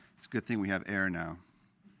Good thing we have air now.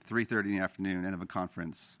 3:30 in the afternoon, end of a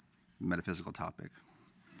conference, metaphysical topic.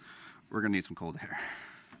 We're going to need some cold air.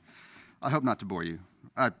 I hope not to bore you.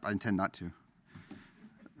 I intend not to.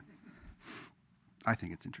 I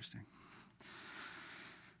think it's interesting.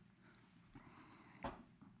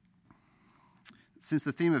 Since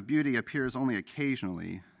the theme of beauty appears only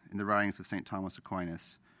occasionally in the writings of St. Thomas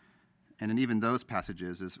Aquinas, and in even those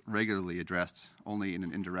passages is regularly addressed only in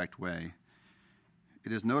an indirect way,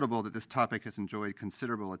 it is notable that this topic has enjoyed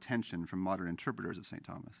considerable attention from modern interpreters of St.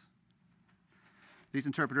 Thomas. These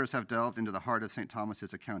interpreters have delved into the heart of St.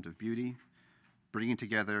 Thomas's account of beauty, bringing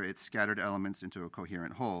together its scattered elements into a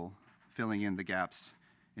coherent whole, filling in the gaps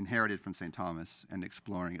inherited from St. Thomas, and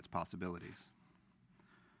exploring its possibilities.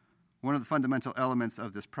 One of the fundamental elements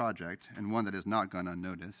of this project, and one that has not gone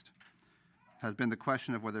unnoticed, has been the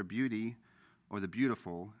question of whether beauty or the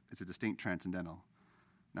beautiful is a distinct transcendental.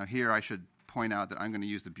 Now here I should point out that I'm going to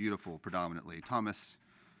use the beautiful predominantly. Thomas,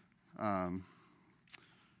 when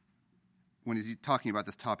he's talking about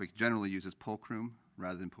this topic, generally uses pulchrum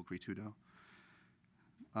rather than pulchritudo.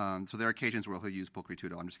 So there are occasions where he'll use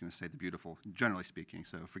pulchritudo. I'm just going to say the beautiful, generally speaking,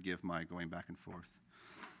 so forgive my going back and forth.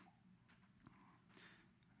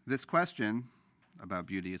 This question about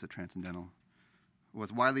beauty as a transcendental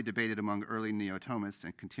was widely debated among early Neo-Thomists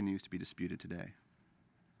and continues to be disputed today.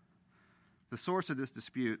 The source of this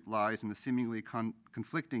dispute lies in the seemingly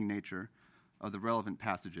conflicting nature of the relevant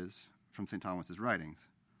passages from St. Thomas's writings.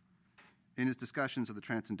 In his discussions of the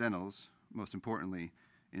transcendentals, most importantly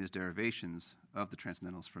in his derivations of the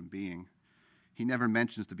transcendentals from being, he never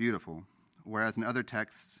mentions the beautiful, whereas in other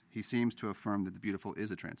texts he seems to affirm that the beautiful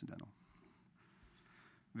is a transcendental.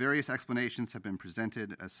 Various explanations have been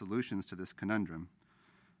presented as solutions to this conundrum.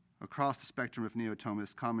 Across the spectrum of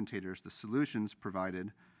Neo-Thomist commentators, the solutions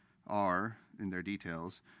provided are, in their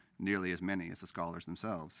details, nearly as many as the scholars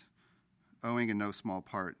themselves, owing in no small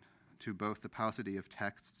part to both the paucity of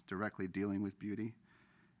texts directly dealing with beauty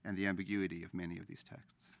and the ambiguity of many of these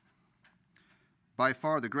texts. By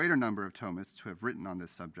far, the greater number of Thomists who have written on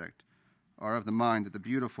this subject are of the mind that the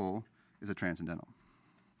beautiful is a transcendental.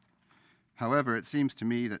 However, it seems to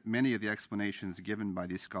me that many of the explanations given by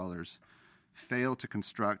these scholars fail to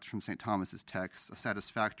construct from St. Thomas's texts a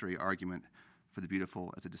satisfactory argument for the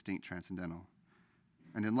beautiful as a distinct transcendental.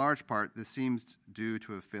 And in large part, this seems due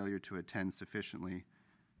to a failure to attend sufficiently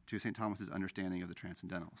to St. Thomas's understanding of the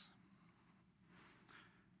transcendentals.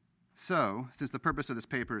 So, since the purpose of this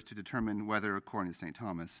paper is to determine whether, according to St.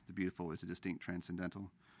 Thomas, the beautiful is a distinct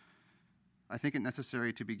transcendental, I think it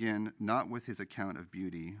necessary to begin not with his account of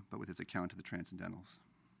beauty, but with his account of the transcendentals.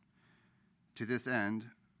 To this end,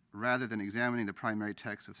 rather than examining the primary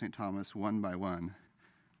texts of St. Thomas one by one,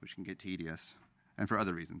 which can get tedious, and for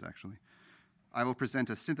other reasons, actually, I will present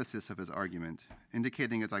a synthesis of his argument,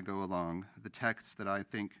 indicating as I go along the texts that I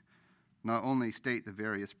think not only state the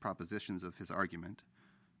various propositions of his argument,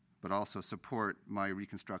 but also support my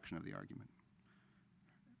reconstruction of the argument.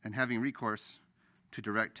 And having recourse to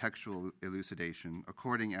direct textual elucidation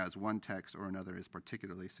according as one text or another is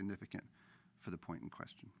particularly significant for the point in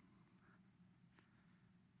question.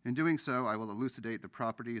 In doing so, I will elucidate the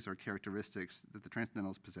properties or characteristics that the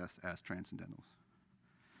transcendentals possess as transcendentals.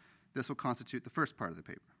 This will constitute the first part of the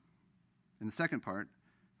paper. In the second part,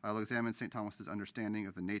 I will examine St. Thomas's understanding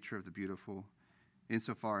of the nature of the beautiful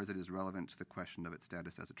insofar as it is relevant to the question of its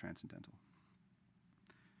status as a transcendental.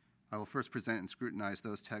 I will first present and scrutinize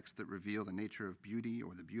those texts that reveal the nature of beauty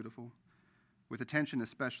or the beautiful, with attention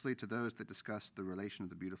especially to those that discuss the relation of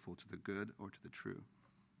the beautiful to the good or to the true.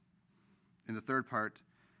 In the third part,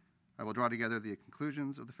 I will draw together the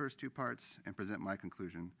conclusions of the first two parts and present my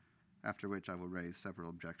conclusion, after which I will raise several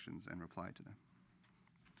objections and reply to them.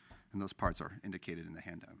 And those parts are indicated in the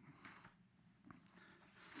handout.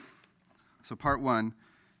 So part one,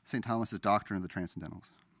 St. Thomas's doctrine of the transcendentals.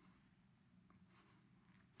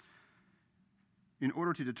 In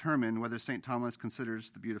order to determine whether St. Thomas considers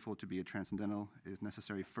the beautiful to be a transcendental, it is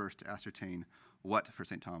necessary first to ascertain what, for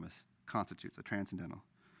St. Thomas, constitutes a transcendental.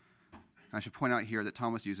 I should point out here that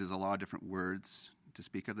Thomas uses a lot of different words to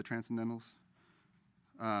speak of the transcendentals.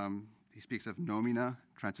 He speaks of nomina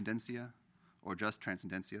transcendentia, or just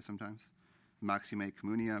transcendentia sometimes, maxime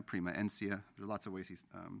communia, prima ensia. There are lots of ways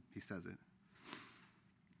he says it.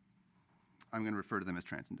 I'm going to refer to them as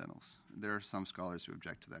transcendentals. There are some scholars who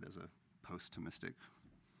object to that as a post-Thomistic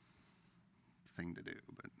thing to do,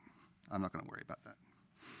 but I'm not going to worry about that.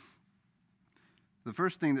 The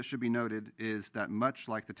first thing that should be noted is that much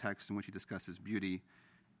like the text in which he discusses beauty,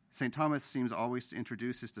 St. Thomas seems always to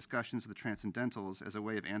introduce his discussions of the transcendentals as a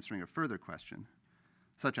way of answering a further question,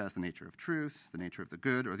 such as the nature of truth, the nature of the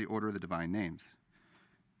good, or the order of the divine names.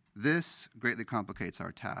 This greatly complicates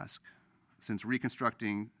our task, since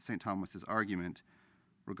reconstructing St. Thomas's argument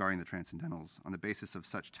regarding the transcendentals on the basis of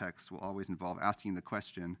such texts will always involve asking the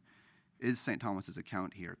question, is St. Thomas's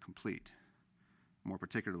account here complete? More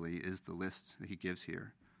particularly, is the list that he gives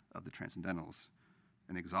here of the transcendentals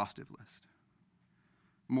an exhaustive list?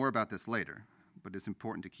 More about this later, but it's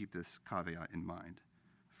important to keep this caveat in mind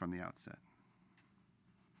from the outset.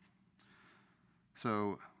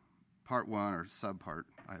 So, part one, or subpart,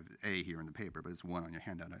 I have A here in the paper, but it's one on your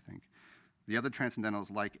handout, I think. The other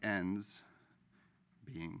transcendentals, like ends,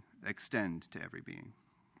 being, extend to every being.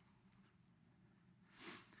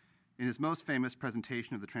 In his most famous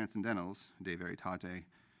presentation of the transcendentals, De Veritate,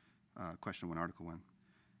 question 1, article 1,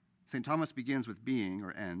 St. Thomas begins with being,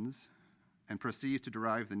 or ends, and proceeds to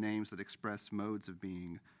derive the names that express modes of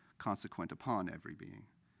being consequent upon every being.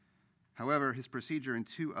 However, his procedure in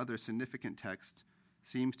two other significant texts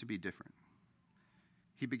seems to be different.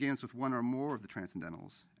 He begins with one or more of the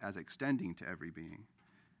transcendentals as extending to every being,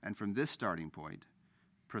 and from this starting point,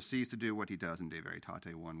 proceeds to do what he does in De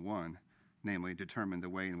Veritate 1:1, namely determine the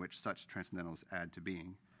way in which such transcendentals add to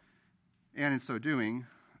being, and in so doing,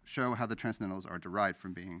 show how the transcendentals are derived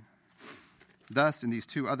from being. Thus, in these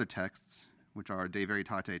two other texts, which are De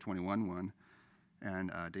Veritate 21:1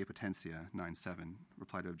 and De Potentia 9:7,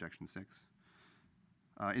 reply to objection 6,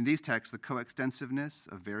 in these texts, the coextensiveness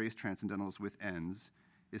of various transcendentals with ends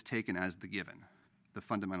is taken as the given, the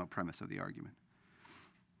fundamental premise of the argument.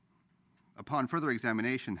 Upon further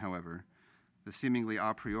examination, however, the seemingly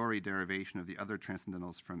a priori derivation of the other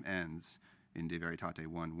transcendentals from ends in De Veritate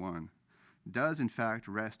 1:1 does in fact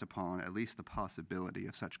rest upon at least the possibility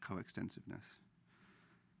of such coextensiveness.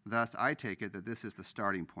 Thus, I take it that this is the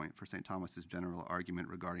starting point for St. Thomas's general argument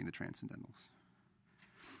regarding the transcendentals.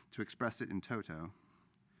 To express it in toto,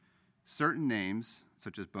 certain names,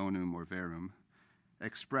 such as bonum or verum,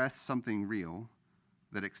 express something real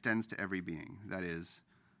that extends to every being, that is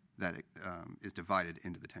divided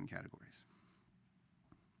into the 10 categories.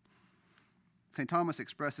 St. Thomas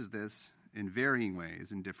expresses this in varying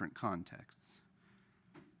ways in different contexts.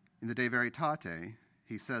 In the De Veritate,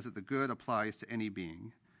 he says that the good applies to any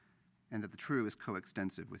being and that the true is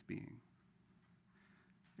coextensive with being.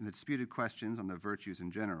 In the disputed questions on the virtues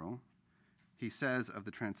in general, he says of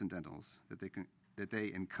the transcendentals that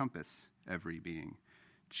they encompass every being.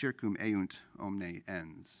 Circum eunt omne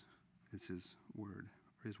ens is his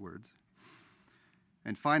words.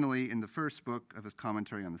 And finally, in the first book of his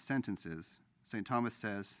commentary on the sentences, St. Thomas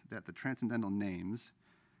says that the transcendental names,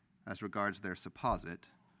 as regards their supposit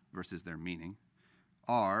versus their meaning,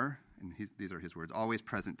 are, and these are his words, always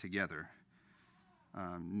present together.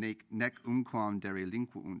 Nec unquam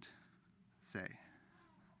derelinquunt se.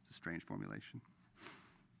 It's a strange formulation.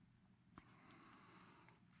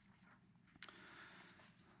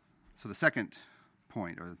 So the second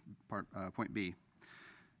point, or point B,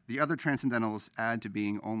 the other transcendentals add to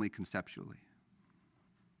being only conceptually.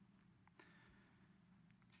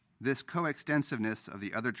 This coextensiveness of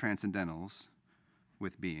the other transcendentals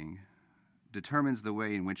with being determines the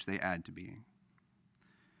way in which they add to being.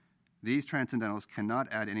 These transcendentals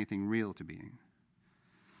cannot add anything real to being.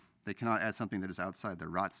 They cannot add something that is outside the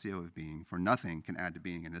ratio of being, for nothing can add to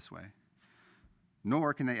being in this way.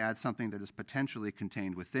 Nor can they add something that is potentially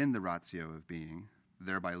contained within the ratio of being,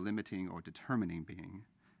 thereby limiting or determining being,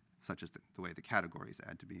 such as the way the categories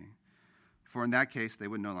add to being. For in that case, they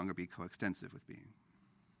would no longer be coextensive with being.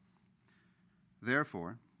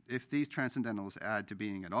 Therefore, if these transcendentals add to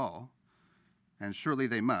being at all, and surely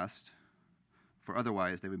they must, for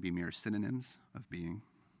otherwise they would be mere synonyms of being,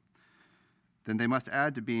 then they must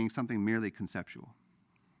add to being something merely conceptual.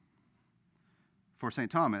 For St.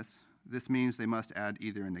 Thomas, this means they must add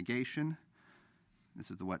either a negation, this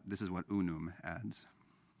is what unum adds,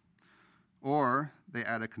 or they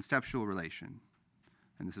add a conceptual relation,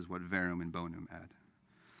 and this is what verum and bonum add.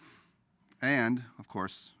 And, of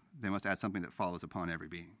course, they must add something that follows upon every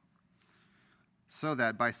being. So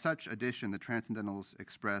that by such addition, the transcendentals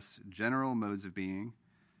express general modes of being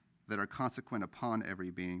that are consequent upon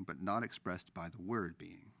every being, but not expressed by the word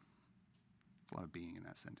being. There's a lot of being in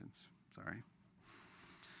that sentence. Sorry.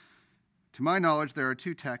 To my knowledge, there are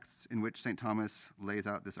two texts in which St. Thomas lays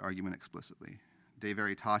out this argument explicitly, De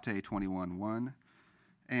Veritate 21:1,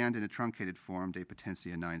 and in a truncated form, De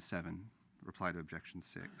Potentia 9:7, reply to objection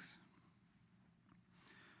 6.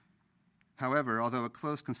 However, although a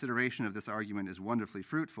close consideration of this argument is wonderfully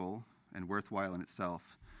fruitful and worthwhile in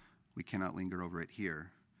itself, we cannot linger over it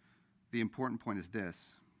here. The important point is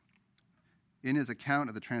this. In his account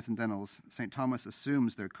of the transcendentals, St. Thomas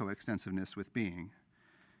assumes their coextensiveness with being,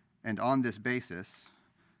 and on this basis,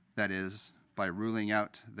 that is, by ruling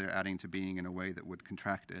out their adding to being in a way that would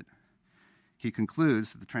contract it, he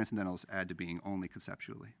concludes that the transcendentals add to being only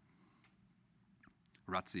conceptually.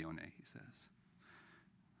 Ratione, he says.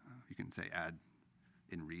 You can say add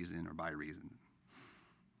in reason or by reason,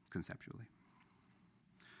 conceptually.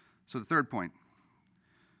 So the third point.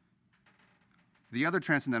 The other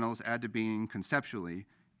transcendentals add to being conceptually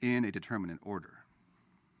in a determinate order.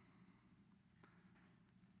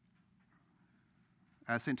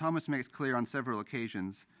 As St. Thomas makes clear on several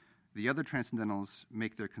occasions, the other transcendentals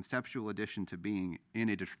make their conceptual addition to being in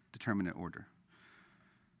a determinate order.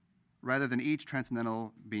 Rather than each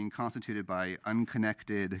transcendental being constituted by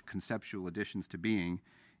unconnected conceptual additions to being,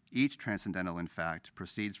 each transcendental, in fact,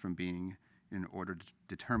 proceeds from being in an order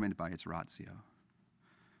determined by its ratio.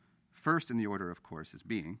 First in the order, of course, is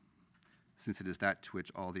being, since it is that to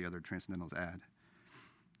which all the other transcendentals add.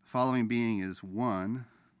 Following being is one,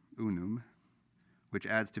 unum, which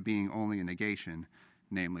adds to being only a negation,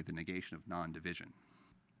 namely the negation of non-division.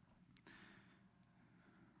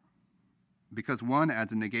 Because one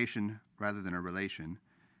adds a negation rather than a relation,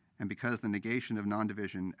 and because the negation of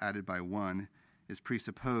non-division added by one is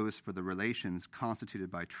presupposed for the relations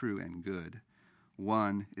constituted by true and good,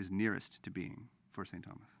 one is nearest to being for St.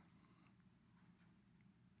 Thomas.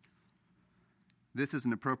 This is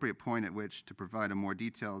an appropriate point at which to provide a more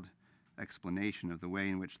detailed explanation of the way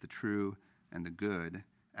in which the true and the good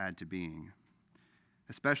add to being,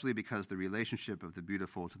 especially because the relationship of the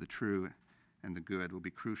beautiful to the true and the good will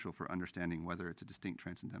be crucial for understanding whether it's a distinct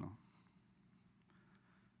transcendental.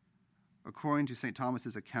 According to St.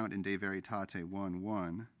 Thomas's account in De Veritate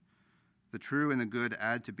 1:1, the true and the good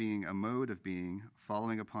add to being a mode of being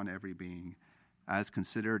following upon every being as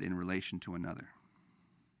considered in relation to another.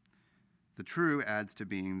 The true adds to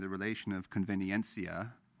being the relation of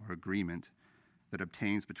convenientia, or agreement, that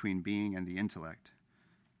obtains between being and the intellect,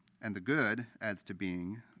 and the good adds to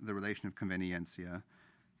being the relation of convenientia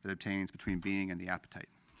that obtains between being and the appetite.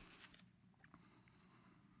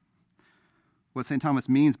 What St. Thomas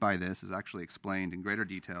means by this is actually explained in greater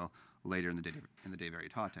detail later in the De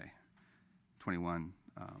Veritate, 21,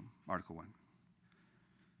 Article 1.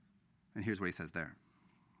 And here's what he says there.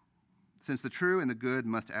 Since the true and the good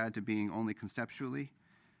must add to being only conceptually,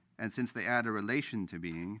 and since they add a relation to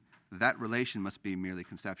being, that relation must be merely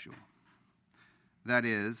conceptual. That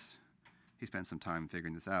is, he spent some time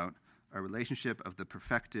figuring this out, a relationship of the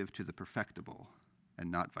perfective to the perfectible,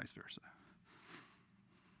 and not vice versa.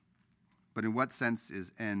 But in what sense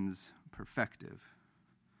is ens perfective?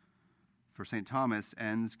 For St. Thomas,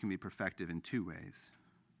 ens can be perfective in two ways.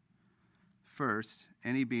 First,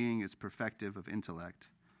 any being is perfective of intellect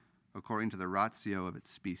according to the ratio of its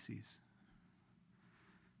species.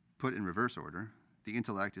 Put in reverse order, the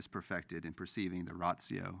intellect is perfected in perceiving the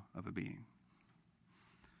ratio of a being.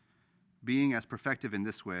 Being as perfective in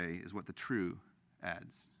this way is what the true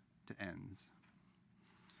adds to ens.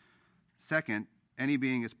 Second, any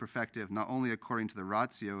being is perfective not only according to the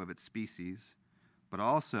ratio of its species, but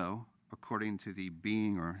also according to the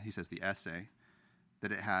being, or he says the esse,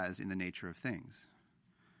 that it has in the nature of things.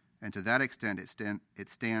 And to that extent, it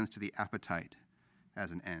stands to the appetite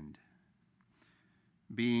as an end.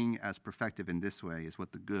 Being as perfective in this way is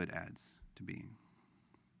what the good adds to being.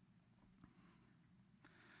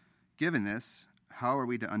 Given this, how are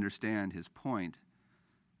we to understand his point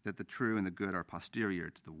that the true and the good are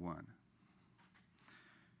posterior to the one?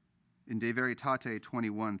 In De Veritate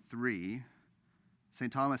 21:3,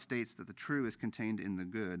 St. Thomas states that the true is contained in the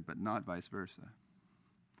good, but not vice versa.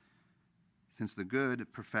 Since the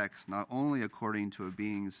good perfects not only according to a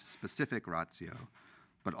being's specific ratio,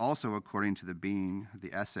 but also according to the being,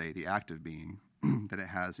 the esse, the active being, that it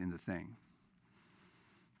has in the thing.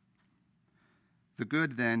 The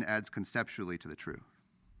good then adds conceptually to the true.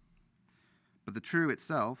 But the true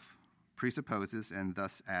itself presupposes and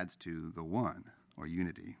thus adds to the one, or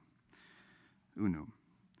unity, unum.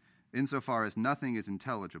 Insofar as nothing is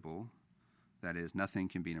intelligible, that is, nothing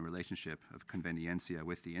can be in a relationship of convenientia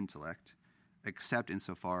with the intellect, except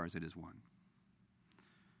insofar as it is one.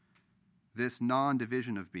 This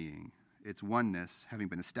non-division of being, its oneness having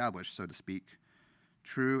been established, so to speak,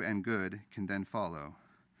 true and good can then follow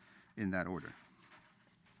in that order.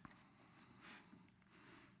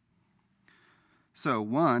 So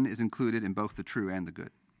one is included in both the true and the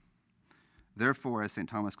good. Therefore, as St.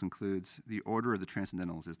 Thomas concludes, the order of the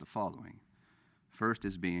transcendentals is the following. First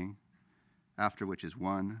is being, after which is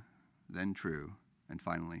one, then true, and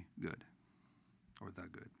finally good, or the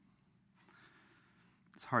good.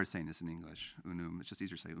 It's hard saying this in English, unum. It's just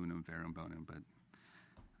easier to say unum, verum, bonum, but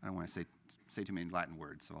I don't want to say too many Latin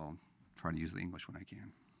words, so I'll try to use the English when I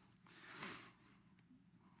can.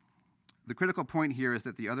 The critical point here is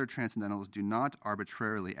that the other transcendentals do not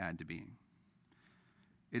arbitrarily add to being.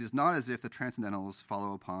 It is not as if the transcendentals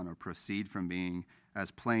follow upon or proceed from being as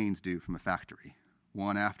planes do from a factory,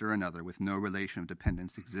 one after another with no relation of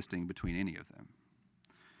dependence existing between any of them.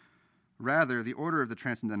 Rather, the order of the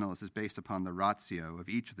transcendentals is based upon the ratio of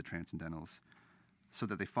each of the transcendentals, so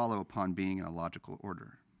that they follow upon being in a logical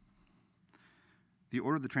order. The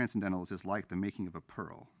order of the transcendentals is like the making of a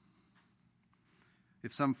pearl.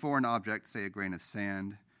 If some foreign object, say a grain of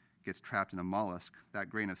sand, gets trapped in a mollusk, that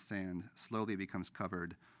grain of sand slowly becomes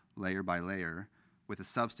covered, layer by layer, with a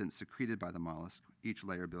substance secreted by the mollusk, each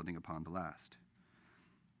layer building upon the last.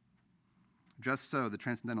 Just so, the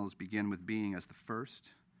transcendentals begin with being as the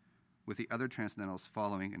first, with the other transcendentals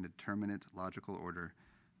following in a determinate logical order,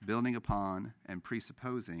 building upon and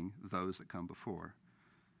presupposing those that come before,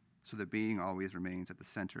 so that being always remains at the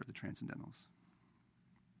center of the transcendentals.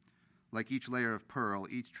 Like each layer of pearl,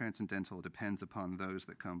 each transcendental depends upon those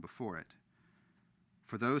that come before it.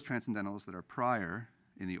 For those transcendentals that are prior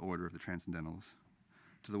in the order of the transcendentals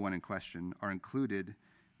to the one in question are included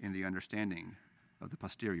in the understanding of the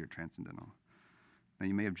posterior transcendental. Now,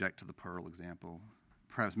 you may object to the pearl example.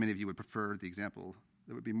 Perhaps many of you would prefer the example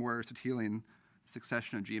that would be more Aristotelian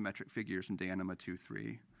succession of geometric figures from De Anima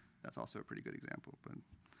 2:3. That's also a pretty good example, but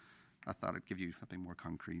I thought I'd give you something more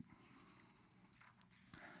concrete.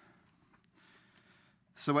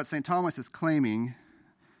 So what St. Thomas is claiming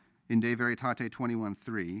in De Veritate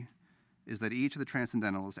 21:3 is that each of the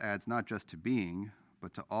transcendentals adds not just to being,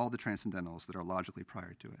 but to all the transcendentals that are logically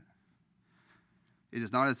prior to it. It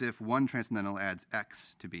is not as if one transcendental adds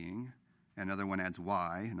X to being, another one adds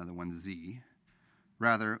Y, another one Z.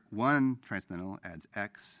 Rather, one transcendental adds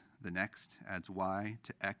X, the next adds Y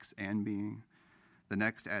to X and being, the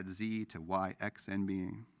next adds Z to Y, X, and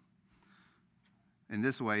being. In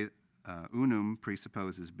this way, unum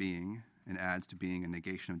presupposes being and adds to being a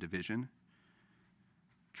negation of division.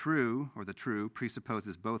 True, or the true,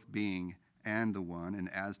 presupposes both being and the one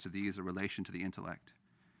and adds to these a relation to the intellect.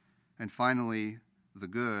 And finally, the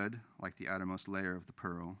good, like the outermost layer of the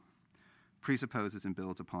pearl, presupposes and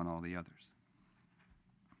builds upon all the others.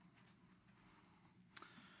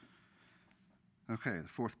 Okay, the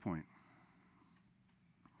fourth point.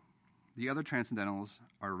 The other transcendentals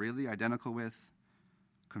are really identical with,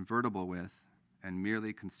 convertible with, and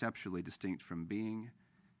merely conceptually distinct from being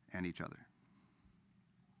and each other.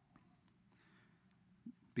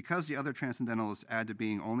 Because the other transcendentals add to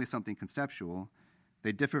being only something conceptual,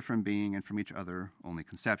 they differ from being and from each other only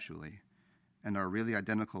conceptually, and are really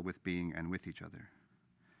identical with being and with each other.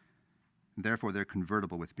 And therefore, they're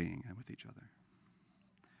convertible with being and with each other.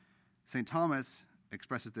 St. Thomas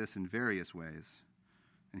expresses this in various ways,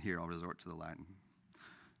 and here I'll resort to the Latin.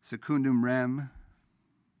 Secundum rem,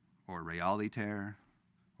 or realiter,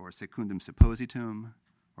 or secundum suppositum,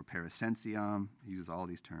 or parasentiam. He uses all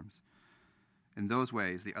these terms. In those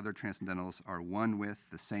ways, the other transcendentals are one with,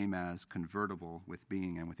 the same as, convertible with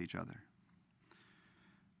being and with each other.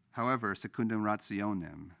 However, secundum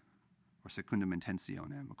rationem, or secundum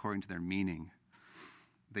intentionem, according to their meaning,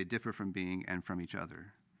 they differ from being and from each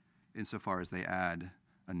other, insofar as they add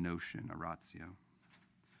a notion, a ratio.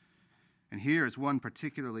 And here is one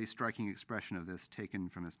particularly striking expression of this taken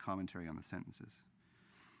from his commentary on the sentences.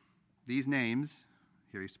 These names,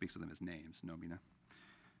 here he speaks of them as names, nomina,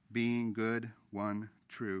 being, good, one,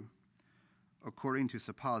 true, according to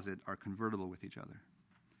supposit, are convertible with each other,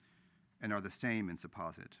 and are the same in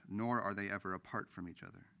supposit, nor are they ever apart from each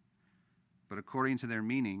other. But according to their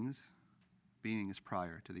meanings, being is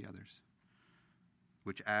prior to the others,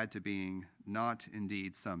 which add to being not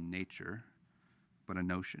indeed some nature, but a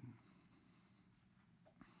notion.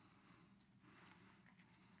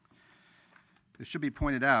 It should be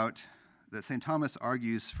pointed out that St. Thomas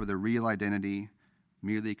argues for the real identity,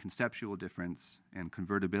 merely conceptual difference, and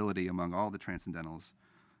convertibility among all the transcendentals,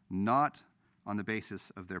 not on the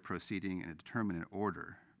basis of their proceeding in a determinate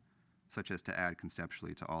order, such as to add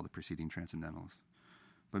conceptually to all the preceding transcendentals,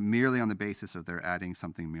 but merely on the basis of their adding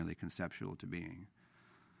something merely conceptual to being.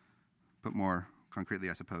 But more concretely,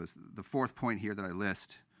 I suppose, the fourth point here that I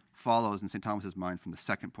list follows in St. Thomas's mind from the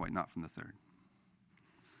second point, not from the third.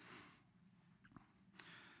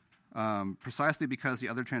 Precisely because the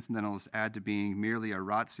other transcendentals add to being merely a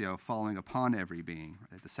ratio following upon every being,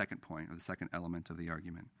 right, the second point, or the second element of the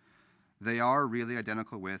argument. They are really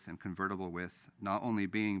identical with and convertible with not only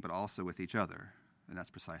being, but also with each other, and that's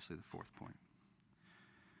precisely the fourth point.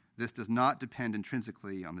 This does not depend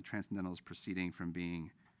intrinsically on the transcendentals proceeding from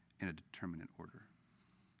being in a determinate order.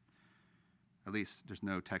 At least there's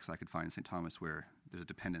no text I could find in St. Thomas where there's a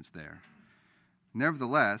dependence there.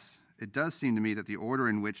 Nevertheless, it does seem to me that the order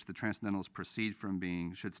in which the transcendentals proceed from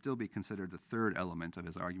being should still be considered the third element of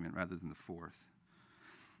his argument rather than the fourth.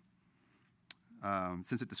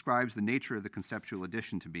 Since it describes the nature of the conceptual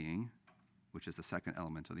addition to being, which is the second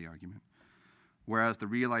element of the argument, whereas the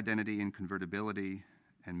real identity and convertibility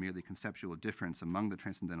and merely conceptual difference among the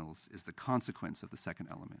transcendentals is the consequence of the second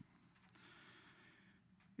element.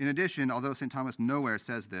 In addition, although St. Thomas nowhere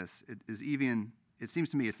says this, it seems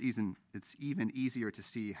to me it's even easier to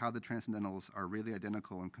see how the transcendentals are really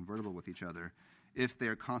identical and convertible with each other if they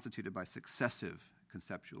are constituted by successive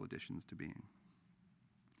conceptual additions to being.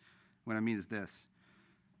 What I mean is this.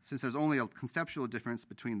 Since there's only a conceptual difference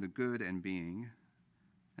between the good and being,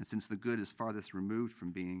 and since the good is farthest removed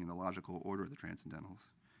from being in the logical order of the transcendentals,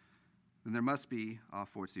 then there must be, a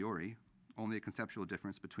fortiori, only a conceptual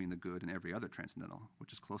difference between the good and every other transcendental,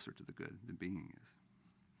 which is closer to the good than being is.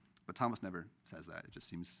 But Thomas never says that. It just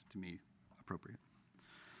seems to me appropriate.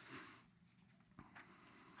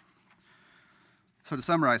 So to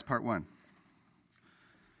summarize part one,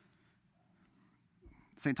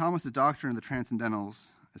 St. Thomas's doctrine of the transcendentals,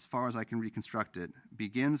 as far as I can reconstruct it,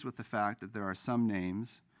 begins with the fact that there are some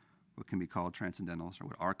names, what can be called transcendentals, or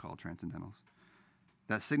what are called transcendentals,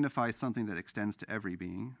 that signify something that extends to every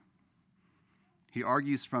being. He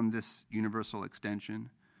argues from this universal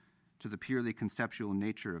extension to the purely conceptual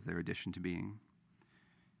nature of their addition to being.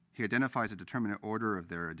 He identifies a determinate order of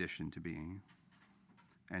their addition to being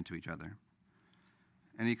and to each other.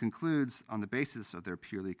 And he concludes, on the basis of their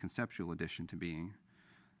purely conceptual addition to being,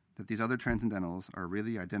 that these other transcendentals are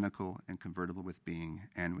really identical and convertible with being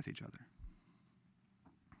and with each other.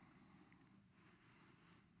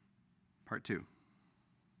 Part two.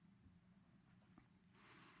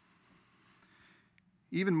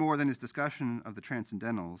 Even more than his discussion of the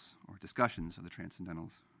transcendentals, or discussions of the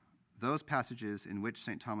transcendentals, those passages in which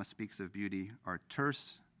St. Thomas speaks of beauty are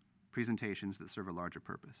terse presentations that serve a larger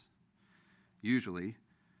purpose, usually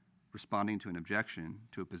responding to an objection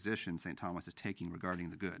to a position St. Thomas is taking regarding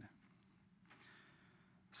the good.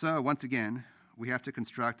 So, once again, we have to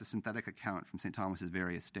construct a synthetic account from St. Thomas's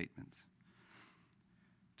various statements.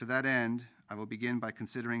 To that end, I will begin by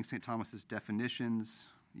considering St. Thomas's definitions,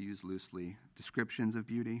 used loosely, descriptions of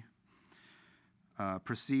beauty,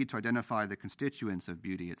 proceed to identify the constituents of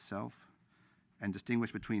beauty itself, and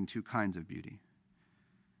distinguish between two kinds of beauty,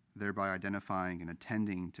 thereby identifying and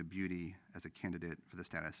attending to beauty as a candidate for the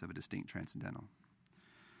status of a distinct transcendental.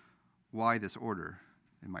 Why this order,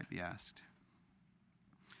 it might be asked.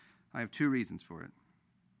 I have two reasons for it.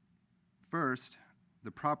 First,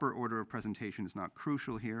 the proper order of presentation is not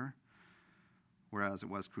crucial here, whereas it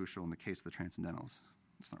was crucial in the case of the transcendentals.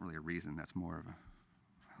 It's not really a reason, that's more of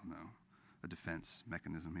a defense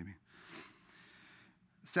mechanism maybe.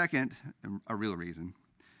 Second, a real reason.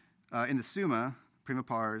 In the Summa, Prima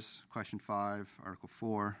Pars, question 5, article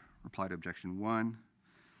 4, reply to objection 1,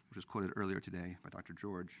 which was quoted earlier today by Dr.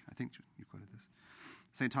 George. I think you quoted this.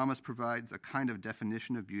 St. Thomas provides a kind of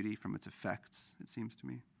definition of beauty from its effects, it seems to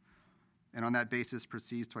me, and on that basis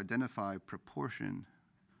proceeds to identify proportion,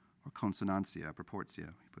 or consonantia, proportio,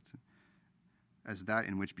 he puts it, as that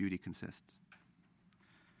in which beauty consists.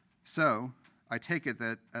 So, I take it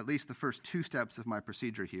that at least the first two steps of my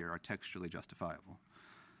procedure here are textually justifiable,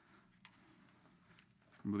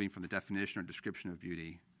 moving from the definition or description of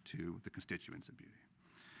beauty to the constituents of beauty.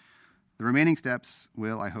 The remaining steps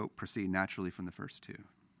will, I hope, proceed naturally from the first two.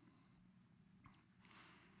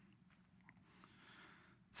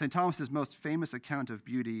 St. Thomas's most famous account of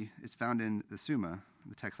beauty is found in the Summa,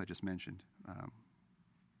 the text I just mentioned,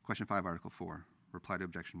 question 5, article 4, reply to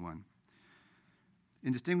objection 1.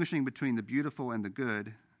 In distinguishing between the beautiful and the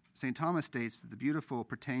good, St. Thomas states that the beautiful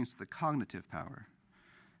pertains to the cognitive power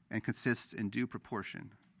and consists in due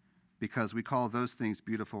proportion, because we call those things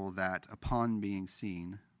beautiful that, upon being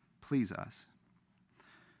seen, please us.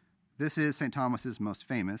 This is St. Thomas's most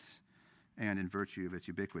famous, and in virtue of its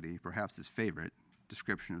ubiquity, perhaps his favorite,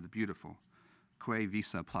 description of the beautiful, quae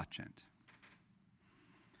visa placent.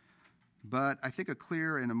 But I think a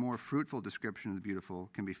clearer and a more fruitful description of the beautiful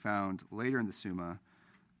can be found later in the Summa,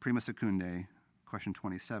 Prima Secundae, question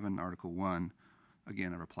 27, article 1,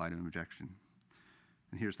 again a reply to an objection.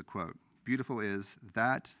 And here's the quote. Beautiful is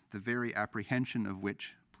that the very apprehension of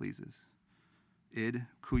which pleases. Id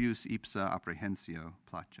cuius ipsa apprehensio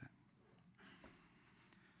placet.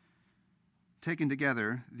 Taken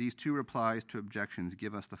together, these two replies to objections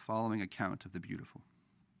give us the following account of the beautiful.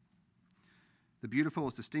 The beautiful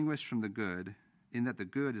is distinguished from the good, in that the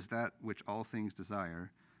good is that which all things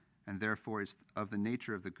desire, and therefore is of the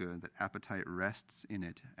nature of the good that appetite rests in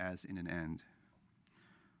it as in an end.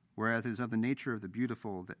 Whereas it is of the nature of the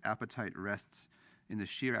beautiful that appetite rests in the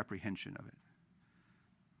sheer apprehension of it.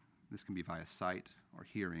 This can be via sight or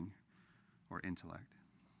hearing or intellect,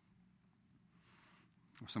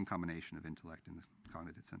 or some combination of intellect and the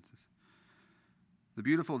cognitive senses. The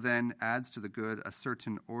beautiful then adds to the good a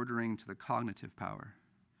certain ordering to the cognitive power,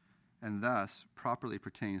 and thus properly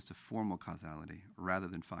pertains to formal causality rather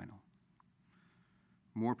than final.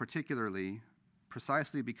 More particularly,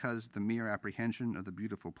 precisely because the mere apprehension of the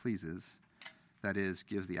beautiful pleases, that is,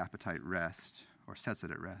 gives the appetite rest or sets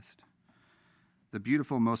it at rest, the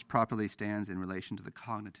beautiful most properly stands in relation to the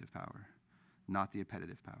cognitive power, not the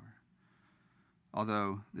appetitive power.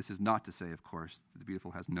 Although this is not to say, of course, that the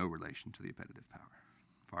beautiful has no relation to the appetitive power.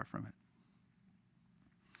 Far from it.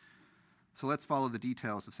 So let's follow the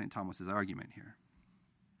details of St. Thomas's argument here.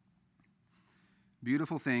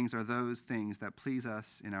 Beautiful things are those things that please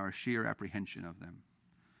us in our sheer apprehension of them.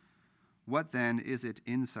 What then is it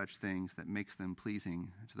in such things that makes them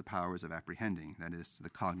pleasing to the powers of apprehending, that is, to the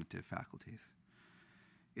cognitive faculties?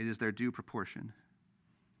 It is their due proportion,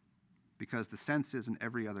 because the senses and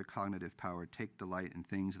every other cognitive power take delight in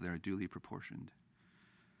things that are duly proportioned.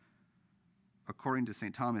 According to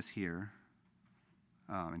St. Thomas here,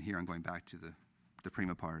 and here I'm going back to the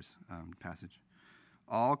prima pars passage,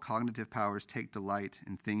 all cognitive powers take delight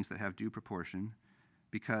in things that have due proportion,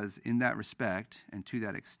 because in that respect and to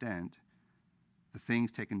that extent, the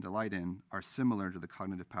things taken delight in are similar to the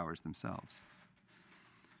cognitive powers themselves.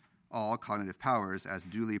 All cognitive powers, as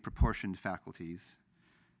duly proportioned faculties,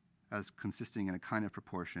 as consisting in a kind of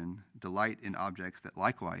proportion, delight in objects that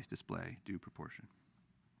likewise display due proportion.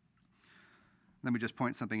 Let me just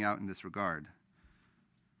point something out in this regard.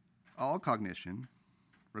 All cognition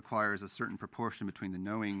requires a certain proportion between the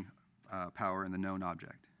knowing power and the known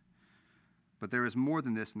object. But there is more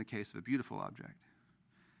than this in the case of a beautiful object.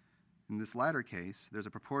 In this latter case, there's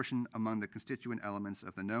a proportion among the constituent elements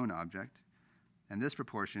of the known object, and this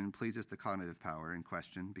proportion pleases the cognitive power in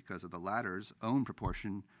question because of the latter's own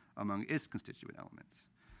proportion among its constituent elements.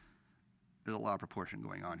 There's a lot of proportion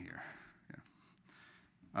going on here.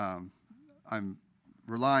 Yeah. I'm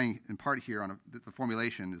relying in part here on the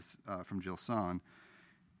formulation is from Gilson.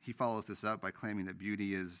 He follows this up by claiming that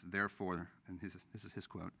beauty is therefore, and this is his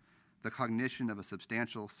quote, the cognition of a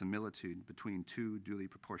substantial similitude between two duly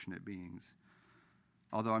proportionate beings.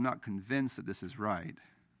 Although I'm not convinced that this is right,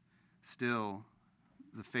 still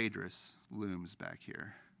the Phaedrus looms back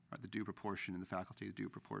here. Right? The due proportion in the faculty, the due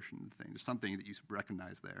proportion in the thing. There's something that you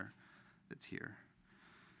recognize there that's here.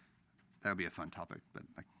 That would be a fun topic, but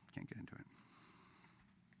I can't get into it.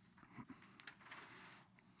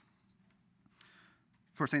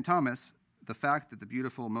 For St. Thomas, the fact that the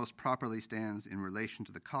beautiful most properly stands in relation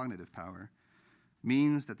to the cognitive power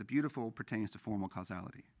means that the beautiful pertains to formal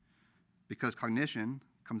causality, because cognition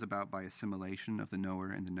comes about by assimilation of the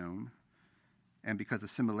knower and the known, and because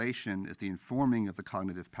assimilation is the informing of the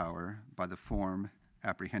cognitive power by the form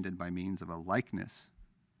apprehended by means of a likeness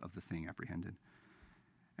of the thing apprehended.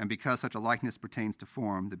 And because such a likeness pertains to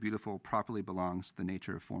form, the beautiful properly belongs to the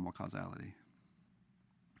nature of formal causality.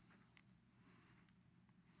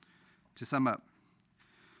 To sum up,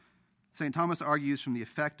 St. Thomas argues from the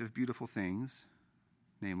effect of beautiful things,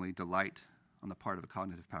 namely delight on the part of a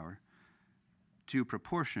cognitive power, to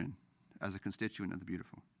proportion as a constituent of the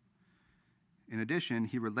beautiful. In addition,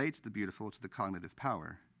 he relates the beautiful to the cognitive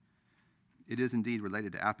power. It is indeed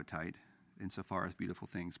related to appetite, insofar as beautiful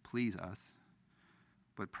things please us,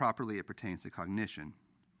 but properly it pertains to cognition,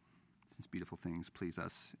 since beautiful things please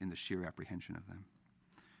us in the sheer apprehension of them.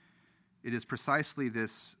 It is precisely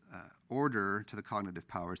this order to the cognitive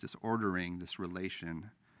powers, this ordering, this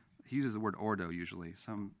relation. He uses the word ordo usually.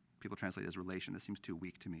 Some people translate it as relation. That seems too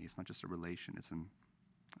weak to me. It's not just a relation. It's an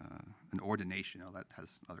ordination. That has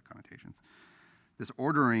other connotations. This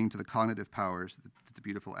ordering to the cognitive powers that the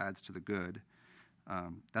beautiful adds to the good,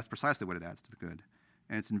 that's precisely what it adds to the good.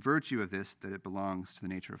 And it's in virtue of this that it belongs to the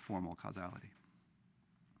nature of formal causality.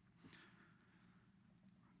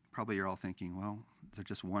 Probably you're all thinking, well, is there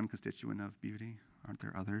just one constituent of beauty? Aren't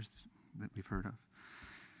there others that we've heard of?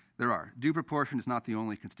 There are. Due proportion is not the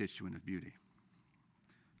only constituent of beauty.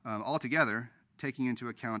 Altogether, taking into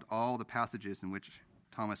account all the passages in which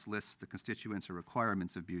Thomas lists the constituents or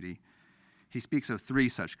requirements of beauty, he speaks of three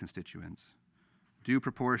such constituents. Due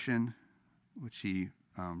proportion, which he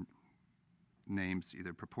names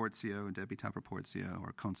either proportio, debita proportio,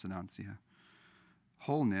 or consonantia.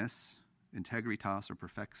 Wholeness, integritas or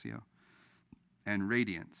perfectio, and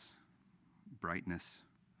radiance, brightness,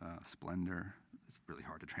 splendor. It's really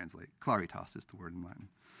hard to translate. Claritas is the word in Latin.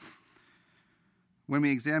 When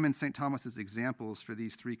we examine St. Thomas's examples for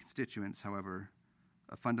these three constituents, however,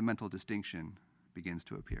 a fundamental distinction begins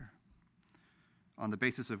to appear. on the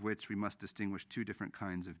basis of which we must distinguish two different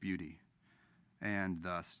kinds of beauty, and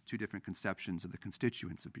thus two different conceptions of the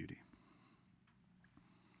constituents of beauty.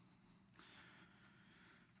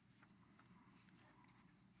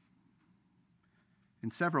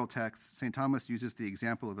 In several texts, St. Thomas uses the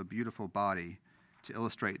example of a beautiful body to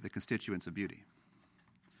illustrate the constituents of beauty.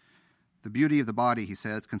 The beauty of the body, he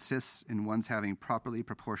says, consists in one's having properly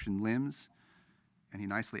proportioned limbs, and he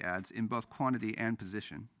nicely adds, in both quantity and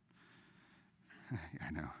position. Yeah,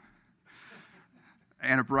 I know.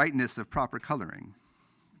 And a brightness of proper coloring.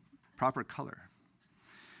 Proper color.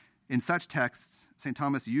 In such texts, St.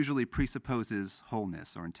 Thomas usually presupposes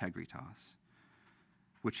wholeness or integritas,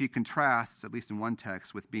 which he contrasts, at least in one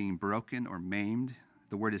text, with being broken or maimed.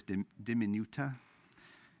 The word is diminuta,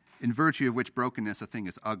 in virtue of which brokenness a thing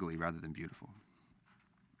is ugly rather than beautiful.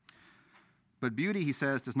 But beauty, he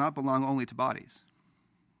says, does not belong only to bodies.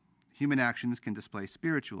 Human actions can display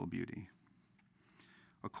spiritual beauty,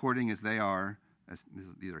 according as they are,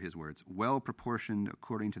 these are his words, well proportioned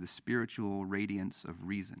according to the spiritual radiance of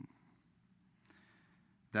reason.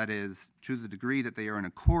 That is, to the degree that they are in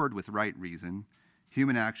accord with right reason,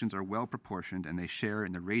 human actions are well proportioned and they share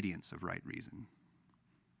in the radiance of right reason.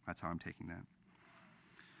 That's how I'm taking that.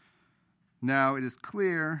 Now, it is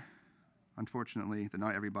clear, unfortunately, that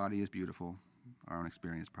not every body is beautiful. Our own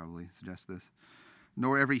experience probably suggests this.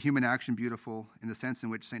 Nor every human action beautiful in the sense in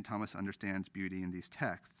which St. Thomas understands beauty in these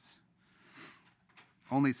texts.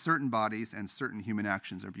 Only certain bodies and certain human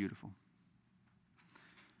actions are beautiful.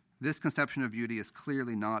 This conception of beauty is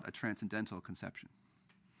clearly not a transcendental conception,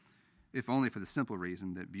 if only for the simple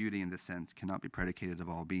reason that beauty in this sense cannot be predicated of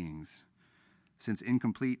all beings, since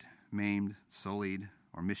incomplete, maimed, sullied,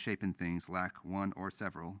 or misshapen things lack one or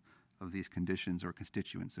several of these conditions or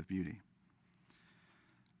constituents of beauty.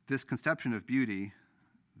 This conception of beauty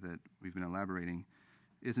that we've been elaborating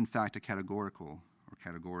is in fact a categorical or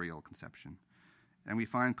categorial conception. And we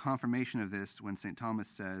find confirmation of this when St. Thomas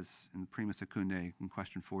says in Prima Secundae in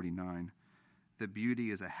question 49 that beauty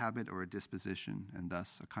is a habit or a disposition and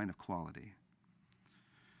thus a kind of quality.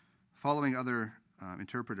 Following other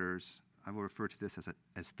interpreters, I will refer to this as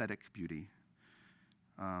aesthetic beauty,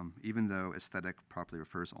 even though aesthetic properly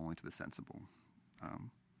refers only to the sensible.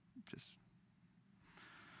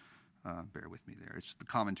 Bear with me there. It's just the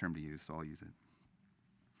common term to use, so I'll use it.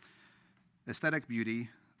 Aesthetic beauty,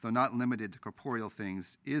 though not limited to corporeal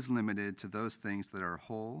things, is limited to those things that are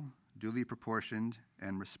whole, duly proportioned,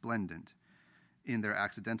 and resplendent in their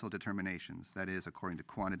accidental determinations, that is, according to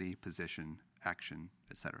quantity, position, action,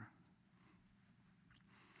 etc.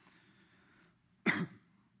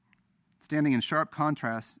 Standing in sharp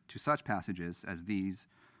contrast to such passages as these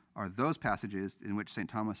are those passages in which St.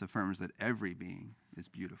 Thomas affirms that every being is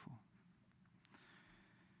beautiful.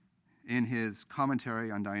 In his commentary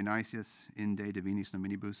on Dionysius, In De Divinis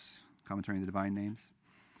Nominibus, commentary on the divine names,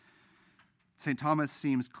 St. Thomas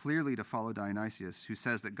seems clearly to follow Dionysius, who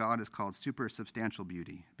says that God is called supersubstantial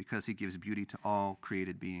beauty because he gives beauty to all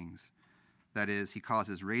created beings. That is, he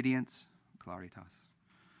causes radiance, claritas,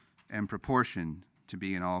 and proportion to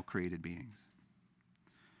be in all created beings.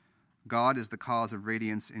 God is the cause of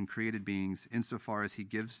radiance in created beings insofar as he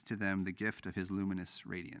gives to them the gift of his luminous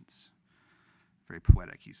radiance. Very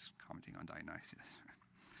poetic, he's commenting on Dionysius.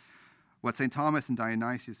 What St. Thomas and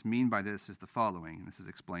Dionysius mean by this is the following, and this is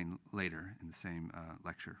explained later in the same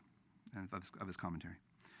lecture of his commentary.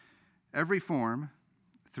 Every form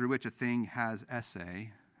through which a thing has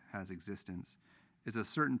esse, has existence, is a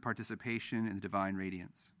certain participation in the divine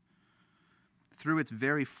radiance. Through its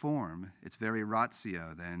very form, its very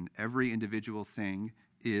ratio, then, every individual thing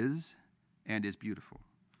is and is beautiful,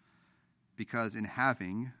 because in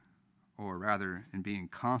having, or rather in being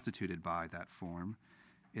constituted by that form,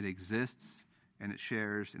 it exists and it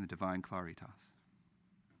shares in the divine claritas.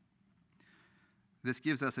 This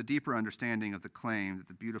gives us a deeper understanding of the claim that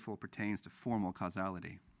the beautiful pertains to formal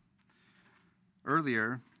causality.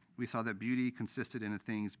 Earlier, we saw that beauty consisted in a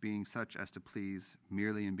thing's being such as to please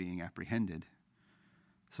merely in being apprehended,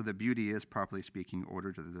 so that beauty is, properly speaking,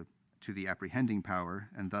 ordered to the apprehending power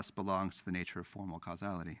and thus belongs to the nature of formal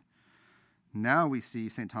causality. Now we see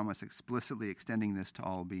St. Thomas explicitly extending this to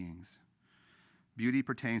all beings. Beauty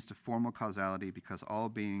pertains to formal causality because all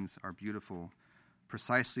beings are beautiful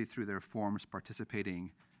precisely through their forms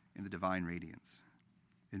participating in the divine radiance,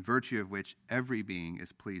 in virtue of which every being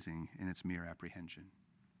is pleasing in its mere apprehension.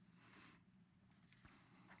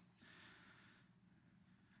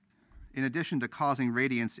 In addition to causing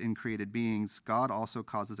radiance in created beings, God also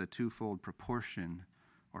causes a twofold proportion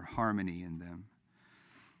or harmony in them.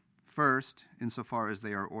 First, insofar as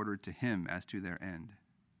they are ordered to him as to their end.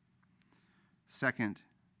 Second,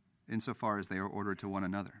 insofar as they are ordered to one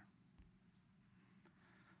another.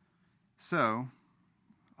 So,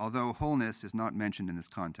 although wholeness is not mentioned in this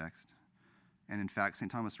context, and in fact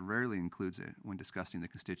St. Thomas rarely includes it when discussing the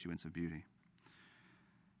constituents of beauty,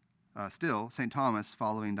 still, St. Thomas,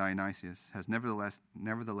 following Dionysius, has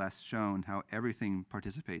nevertheless shown how everything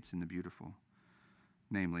participates in the beautiful,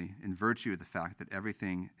 namely, in virtue of the fact that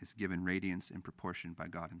everything is given radiance in proportion by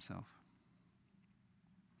God himself.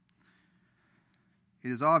 It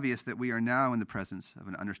is obvious that we are now in the presence of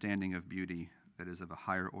an understanding of beauty that is of a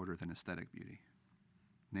higher order than aesthetic beauty,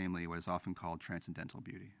 namely what is often called transcendental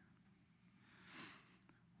beauty.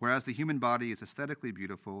 Whereas the human body is aesthetically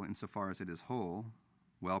beautiful insofar as it is whole,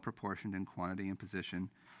 well-proportioned in quantity and position,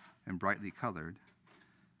 and brightly colored,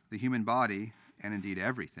 the human body, and indeed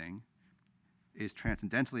everything, is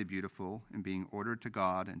transcendentally beautiful in being ordered to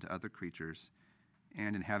God and to other creatures,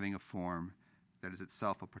 and in having a form that is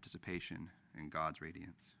itself a participation in God's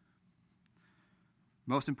radiance.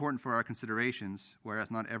 Most important for our considerations,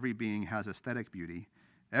 whereas not every being has aesthetic beauty,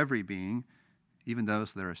 every being, even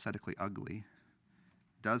those that are aesthetically ugly,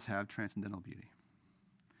 does have transcendental beauty.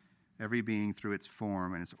 Every being, through its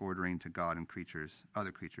form and its ordering to God and creatures,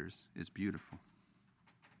 other creatures, is beautiful.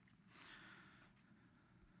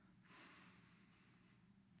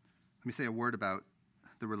 Let me say a word about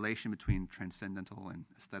the relation between transcendental and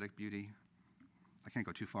aesthetic beauty. I can't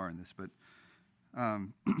go too far in this, but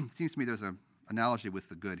it seems to me there's an analogy with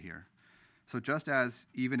the good here. So just as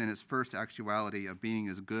even in its first actuality a being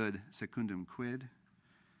is good secundum quid,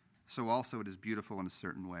 so also it is beautiful in a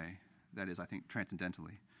certain way, that is, I think,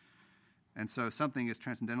 transcendentally. And so something is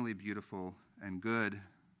transcendentally beautiful and good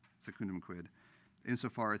secundum quid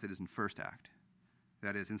insofar as it is in first act,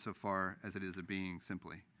 that is, insofar as it is a being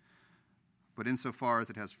simply. But insofar as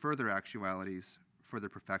it has further actualities, further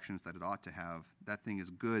perfections that it ought to have, that thing is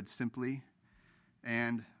good simply,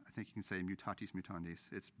 and I think you can say mutatis mutandis,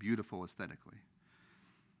 it's beautiful aesthetically.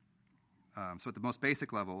 So at the most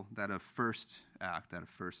basic level, that of first act, that of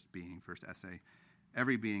first being, first essay,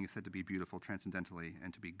 every being is said to be beautiful transcendentally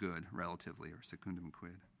and to be good relatively, or secundum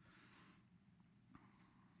quid.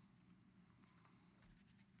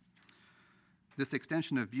 This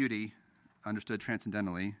extension of beauty, understood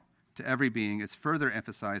transcendentally, to every being is further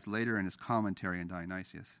emphasized later in his commentary on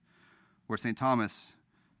Dionysius, where St. Thomas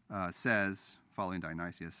says, following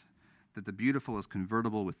Dionysius, that the beautiful is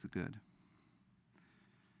convertible with the good.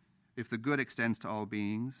 If the good extends to all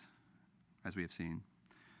beings, as we have seen,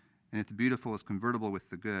 and if the beautiful is convertible with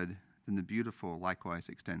the good, then the beautiful likewise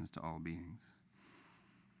extends to all beings.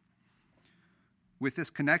 With this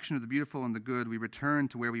connection of the beautiful and the good, we return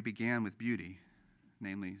to where we began with beauty,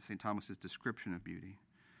 namely St. Thomas's description of beauty.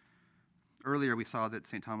 Earlier we saw that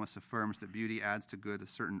St. Thomas affirms that beauty adds to good a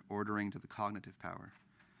certain ordering to the cognitive power.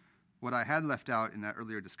 What I had left out in that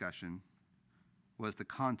earlier discussion was the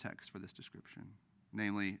context for this description.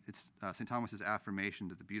 Namely, it's St. Thomas's affirmation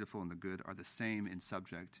that the beautiful and the good are the same in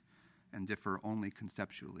subject and differ only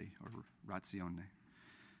conceptually, or ratione.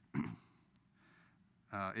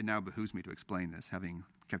 It now behooves me to explain this, having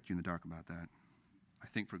kept you in the dark about that. I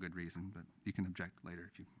think for good reason, but you can object later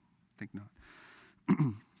if you think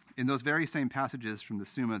not. In those very same passages from the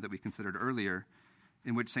Summa that we considered earlier,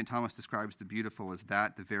 in which St. Thomas describes the beautiful as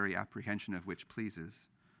that the very apprehension of which pleases,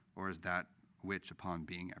 or as that which, upon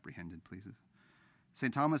being apprehended, pleases,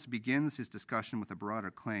 St. Thomas begins his discussion with a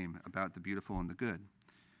broader claim about the beautiful and the good,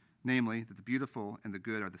 namely that the beautiful and the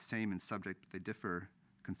good are the same in subject, but they differ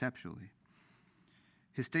conceptually.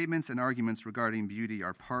 His statements and arguments regarding beauty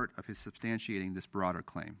are part of his substantiating this broader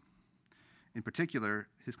claim. In particular,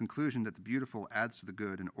 his conclusion that the beautiful adds to the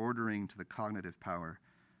good and ordering to the cognitive power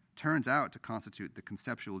turns out to constitute the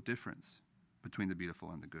conceptual difference between the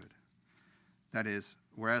beautiful and the good. That is,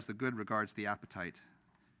 whereas the good regards the appetite,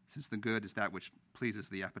 since the good is that which pleases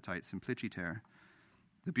the appetite simpliciter,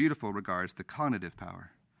 the beautiful regards the cognitive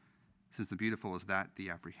power, since the beautiful is that the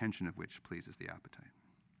apprehension of which pleases the appetite.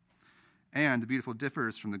 And the beautiful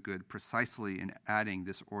differs from the good precisely in adding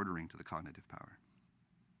this ordering to the cognitive power.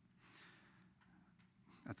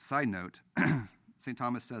 As a side note, St.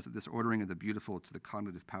 Thomas says that this ordering of the beautiful to the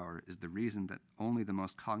cognitive power is the reason that only the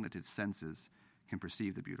most cognitive senses can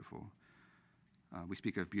perceive the beautiful. We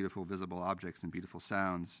speak of beautiful visible objects and beautiful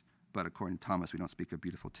sounds, but according to Thomas, we don't speak of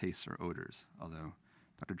beautiful tastes or odors, although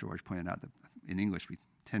Dr. George pointed out that in English we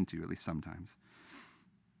tend to, at least sometimes.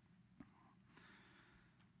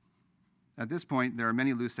 At this point, there are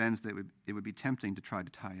many loose ends that it would be tempting to try to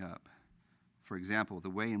tie up. For example, the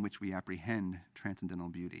way in which we apprehend transcendental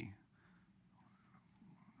beauty.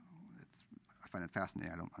 I find it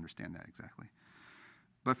fascinating. I don't understand that exactly.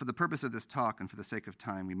 But for the purpose of this talk and for the sake of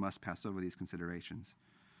time, we must pass over these considerations.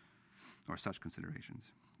 or such considerations.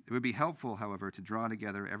 It would be helpful, however, to draw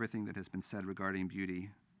together everything that has been said regarding beauty,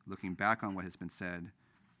 looking back on what has been said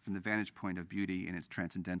from the vantage point of beauty in its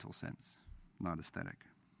transcendental sense, not aesthetic.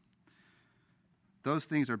 Those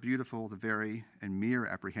things are beautiful, the very and mere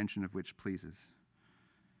apprehension of which pleases.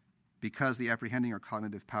 Because the apprehending or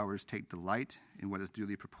cognitive powers take delight in what is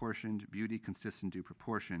duly proportioned, beauty consists in due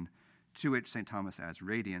proportion, to which St. Thomas adds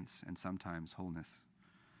radiance and sometimes wholeness.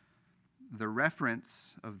 The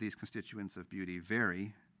reference of these constituents of beauty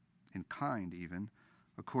vary, in kind even,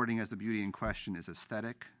 according as the beauty in question is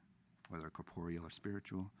aesthetic, whether corporeal or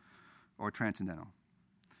spiritual, or transcendental.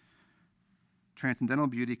 Transcendental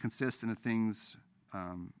beauty consists in a thing's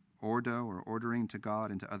ordo or ordering to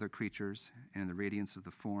God and to other creatures, and in the radiance of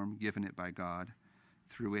the form given it by God,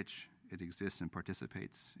 through which it exists and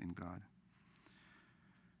participates in God.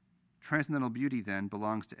 Transcendental beauty, then,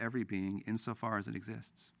 belongs to every being insofar as it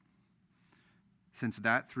exists, since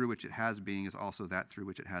that through which it has being is also that through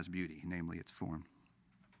which it has beauty, namely its form.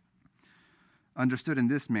 Understood in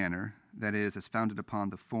this manner, that is, as founded upon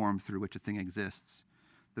the form through which a thing exists,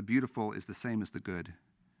 the beautiful is the same as the good,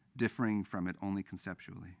 differing from it only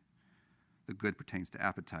conceptually. The good pertains to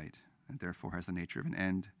appetite, and therefore has the nature of an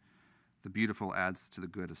end. The beautiful adds to the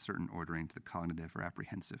good a certain ordering to the cognitive or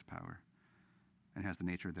apprehensive power, and has the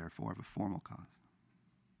nature, therefore, of a formal cause.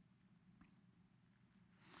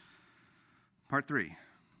 Part 3.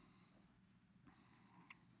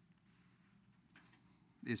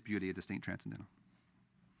 Is beauty a distinct transcendental?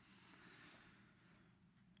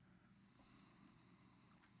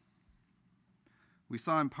 We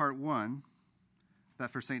saw in Part 1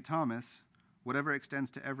 that for St. Thomas, whatever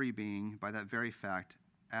extends to every being by that very fact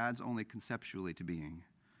adds only conceptually to being,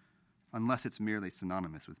 unless it's merely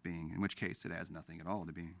synonymous with being, in which case it adds nothing at all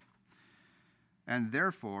to being, and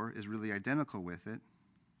therefore is really identical with it,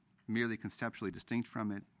 merely conceptually distinct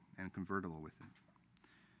from it, and convertible with it.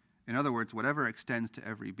 In other words, whatever extends to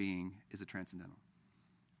every being is a transcendental.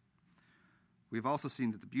 We've also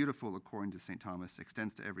seen that the beautiful, according to St. Thomas,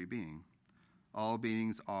 extends to every being. All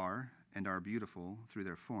beings are and are beautiful through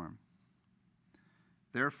their form.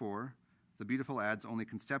 Therefore, the beautiful adds only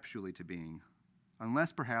conceptually to being,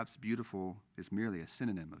 unless perhaps beautiful is merely a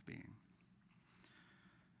synonym of being.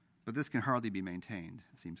 But this can hardly be maintained,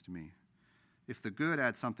 it seems to me. If the good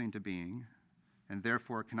adds something to being, and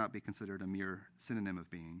therefore cannot be considered a mere synonym of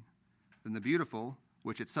being, then the beautiful,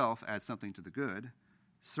 which itself adds something to the good,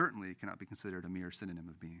 certainly cannot be considered a mere synonym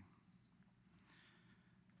of being.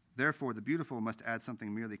 Therefore, the beautiful must add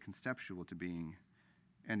something merely conceptual to being,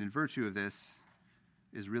 and in virtue of this,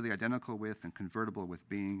 is really identical with and convertible with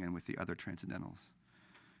being and with the other transcendentals.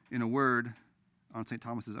 In a word, on St.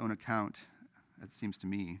 Thomas's own account, it seems to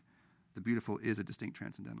me, the beautiful is a distinct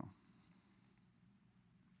transcendental.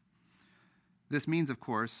 This means, of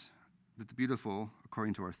course, that the beautiful,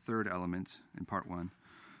 according to our third element in Part 1,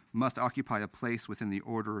 must occupy a place within the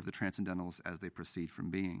order of the transcendentals as they proceed from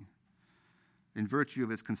being. In virtue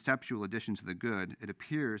of its conceptual addition to the good, it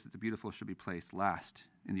appears that the beautiful should be placed last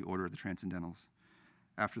in the order of the transcendentals,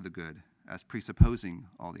 after the good, as presupposing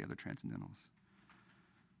all the other transcendentals.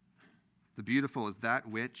 The beautiful is that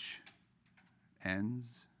which ends,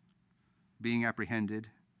 being apprehended,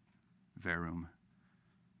 verum,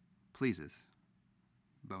 pleases,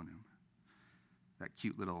 bonum. That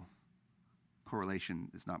cute little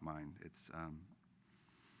correlation is not mine. It's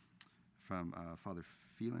from Father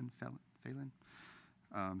Phelan.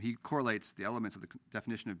 He correlates the elements of the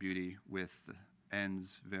definition of beauty with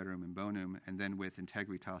ens, verum, and bonum, and then with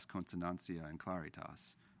integritas, consonantia, and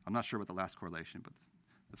claritas. I'm not sure about the last correlation, but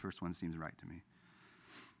the first one seems right to me.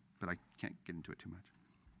 But I can't get into it too much.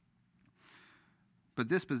 But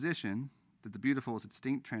this position, that the beautiful is a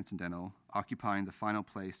distinct transcendental, occupying the final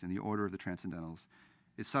place in the order of the transcendentals,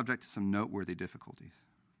 is subject to some noteworthy difficulties.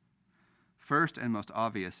 First and most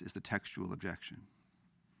obvious is the textual objection.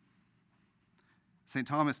 St.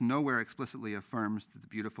 Thomas nowhere explicitly affirms that the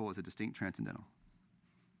beautiful is a distinct transcendental.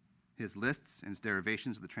 His lists and his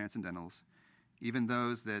derivations of the transcendentals, even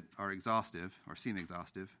those that are exhaustive or seem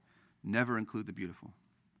exhaustive, never include the beautiful.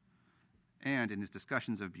 And in his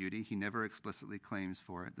discussions of beauty, he never explicitly claims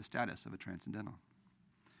for it the status of a transcendental.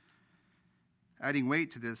 Adding weight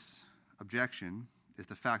to this objection is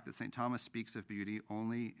the fact that St. Thomas speaks of beauty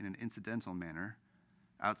only in an incidental manner,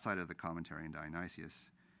 outside of the commentary on Dionysius,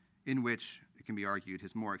 in which, it can be argued,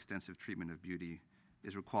 his more extensive treatment of beauty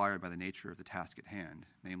is required by the nature of the task at hand,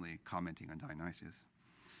 namely commenting on Dionysius.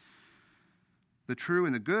 The true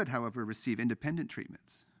and the good, however, receive independent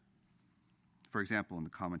treatments. For example, in the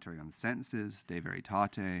commentary on the sentences, De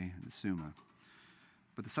Veritate, and the Summa.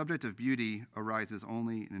 But the subject of beauty arises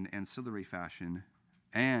only in an ancillary fashion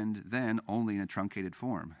and then only in a truncated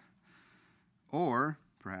form, or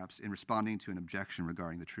perhaps in responding to an objection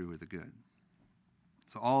regarding the true or the good.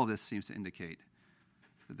 So all of this seems to indicate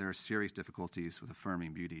that there are serious difficulties with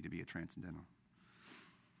affirming beauty to be a transcendental.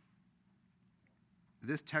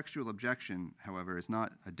 This textual objection, however, is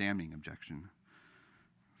not a damning objection.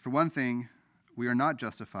 For one thing, we are not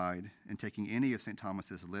justified in taking any of St.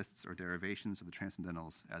 Thomas's lists or derivations of the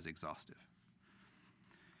transcendentals as exhaustive.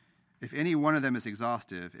 If any one of them is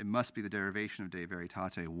exhaustive, it must be the derivation of De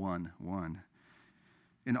Veritate 1:1.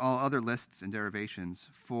 In all other lists and derivations,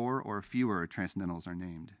 4 or fewer transcendentals are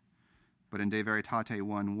named. But in De Veritate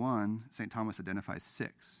 1:1, St. Thomas identifies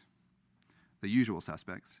 6, the usual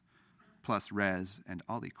suspects, plus res and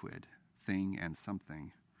aliquid, thing and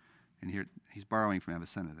something. And here he's borrowing from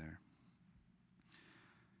Avicenna there.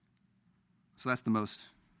 So that's the most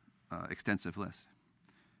extensive list.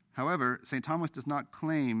 However, St. Thomas does not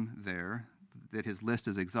claim there that his list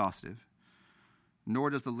is exhaustive, nor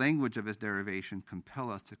does the language of his derivation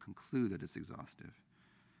compel us to conclude that it's exhaustive.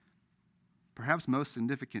 Perhaps most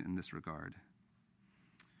significant in this regard,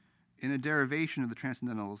 in a derivation of the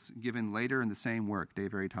transcendentals given later in the same work, De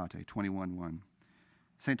Veritate 21:1,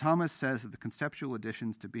 St. Thomas says that the conceptual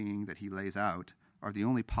additions to being that he lays out are the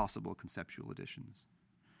only possible conceptual additions.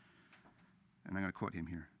 And I'm going to quote him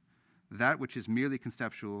here. That which is merely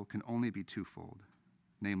conceptual can only be twofold,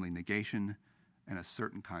 namely negation and a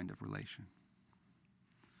certain kind of relation.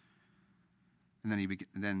 And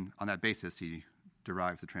then on that basis, he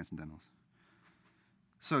derives the transcendentals.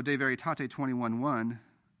 So De Veritate 21:1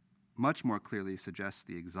 much more clearly suggests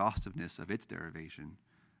the exhaustiveness of its derivation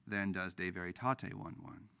than does De Veritate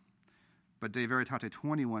 1:1. But De Veritate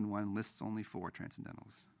 21:1 lists only 4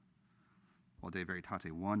 transcendentals, while De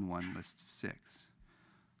Veritate 1:1 lists 6.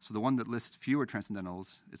 So the one that lists fewer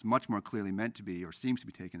transcendentals is much more clearly meant to be, or seems to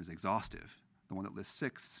be taken as exhaustive. The one that lists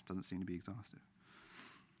 6 doesn't seem to be exhaustive.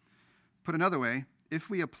 Put another way, if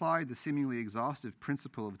we applied the seemingly exhaustive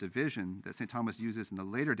principle of division that St. Thomas uses in the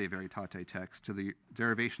later De Veritate text to the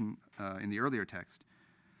derivation in the earlier text,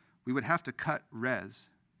 we would have to cut res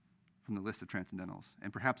from the list of transcendentals,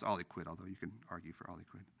 and perhaps aliquid, although you can argue for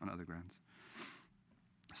aliquid on other grounds.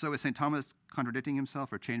 So is St. Thomas contradicting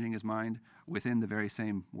himself or changing his mind within the very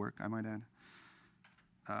same work, I might add?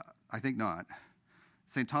 I think not.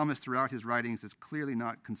 St. Thomas, throughout his writings, is clearly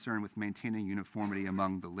not concerned with maintaining uniformity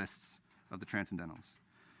among the lists of the transcendentals.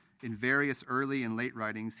 In various early and late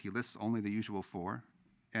writings, he lists only the usual 4,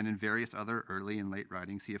 and in various other early and late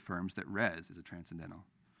writings, he affirms that res is a transcendental.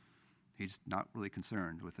 He's not really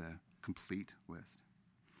concerned with a complete list.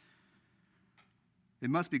 It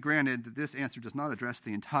must be granted that this answer does not address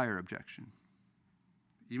the entire objection.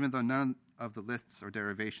 Even though none of the lists or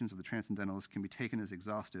derivations of the transcendentals can be taken as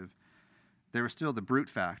exhaustive, there is still the brute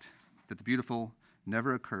fact that the beautiful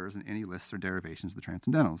never occurs in any lists or derivations of the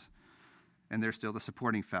transcendentals. And there's still the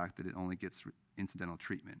supporting fact that it only gets incidental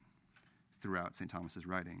treatment throughout St. Thomas's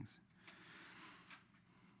writings.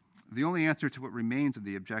 The only answer to what remains of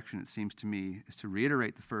the objection, it seems to me, is to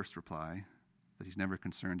reiterate the first reply, that he's never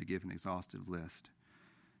concerned to give an exhaustive list,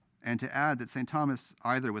 and to add that St. Thomas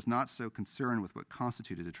either was not so concerned with what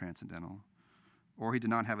constituted a transcendental, or he did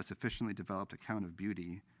not have a sufficiently developed account of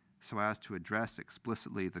beauty so as to address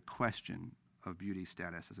explicitly the question of beauty's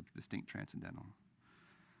status as a distinct transcendental.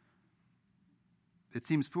 It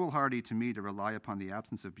seems foolhardy to me to rely upon the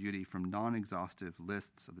absence of beauty from non-exhaustive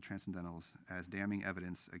lists of the transcendentals as damning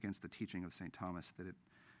evidence against the teaching of St. Thomas that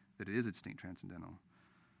it is a distinct transcendental,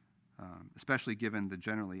 especially given the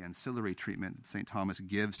generally ancillary treatment that St. Thomas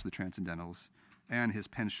gives to the transcendentals and his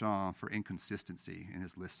penchant for inconsistency in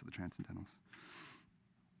his lists of the transcendentals.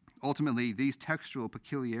 Ultimately, these textual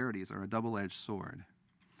peculiarities are a double-edged sword.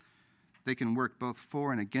 They can work both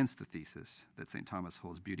for and against the thesis that St. Thomas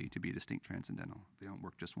holds beauty to be a distinct transcendental. They don't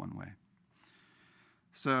work just one way.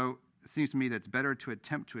 So it seems to me that it's better to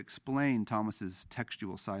attempt to explain Thomas's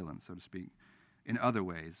textual silence, so to speak, in other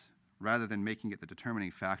ways, rather than making it the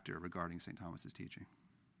determining factor regarding St. Thomas's teaching.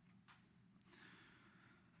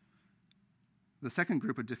 The second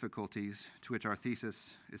group of difficulties to which our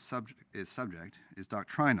thesis is subject is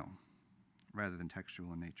doctrinal, rather than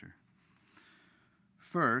textual in nature.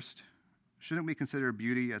 First, shouldn't we consider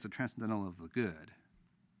beauty as a transcendental of the good,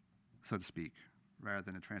 so to speak, rather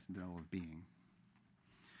than a transcendental of being?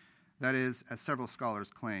 That is, as several scholars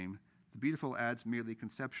claim, the beautiful adds merely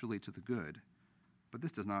conceptually to the good, but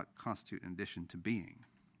this does not constitute an addition to being.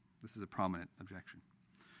 This is a prominent objection.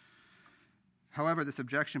 However, this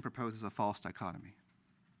objection proposes a false dichotomy.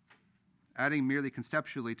 Adding merely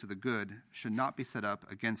conceptually to the good should not be set up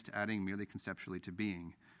against adding merely conceptually to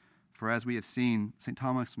being. For as we have seen, St.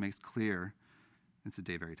 Thomas makes clear This is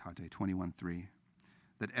De Veritate 21:3.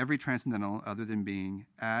 That every transcendental other than being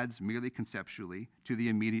adds merely conceptually to the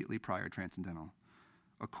immediately prior transcendental,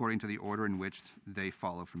 according to the order in which they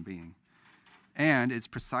follow from being. And it's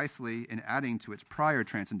precisely in adding to its prior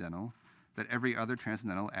transcendental that every other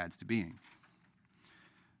transcendental adds to being.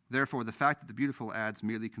 Therefore, the fact that the beautiful adds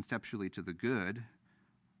merely conceptually to the good,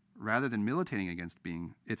 rather than militating against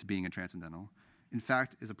its being a transcendental, in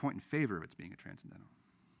fact, is a point in favor of its being a transcendental.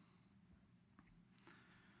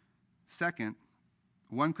 Second,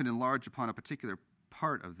 one could enlarge upon a particular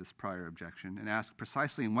part of this prior objection and ask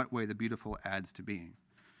precisely in what way the beautiful adds to being.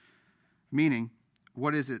 Meaning,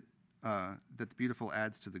 what is it that the beautiful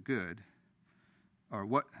adds to the good,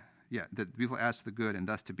 that the beautiful adds to the good and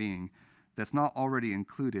thus to being, that's not already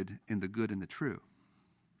included in the good and the true?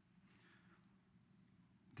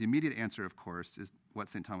 The immediate answer, of course, is what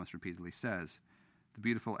St. Thomas repeatedly says. The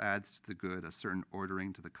beautiful adds to the good a certain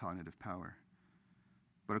ordering to the cognitive power.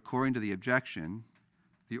 But according to the objection,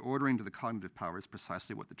 the ordering to the cognitive power is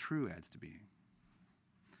precisely what the true adds to being.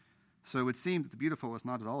 So it would seem that the beautiful is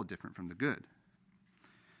not at all different from the good.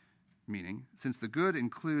 Meaning, since the good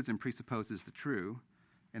includes and presupposes the true,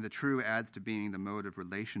 and the true adds to being the mode of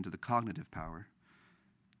relation to the cognitive power,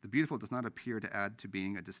 the beautiful does not appear to add to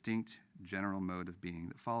being a distinct general mode of being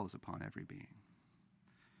that follows upon every being.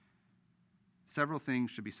 Several things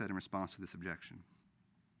should be said in response to this objection.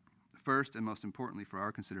 First, and most importantly for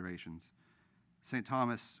our considerations, St.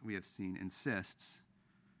 Thomas, we have seen, insists,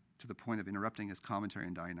 to the point of interrupting his commentary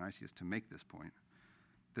on Dionysius to make this point,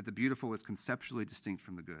 that the beautiful is conceptually distinct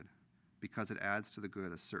from the good, because it adds to the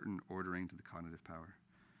good a certain ordering to the cognitive power.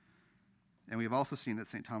 And we have also seen that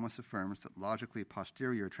St. Thomas affirms that logically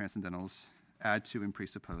posterior transcendentals add to and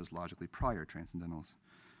presuppose logically prior transcendentals.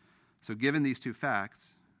 So given these two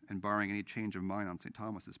facts, and barring any change of mind on St.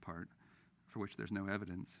 Thomas's part, for which there's no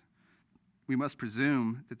evidence, we must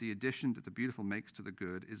presume that the addition that the beautiful makes to the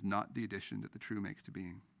good is not the addition that the true makes to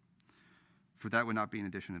being. For that would not be an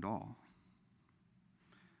addition at all.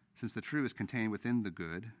 Since the true is contained within the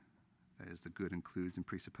good, that is, the good includes and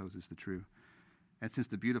presupposes the true, and since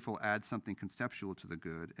the beautiful adds something conceptual to the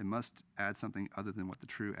good, it must add something other than what the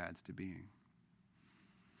true adds to being.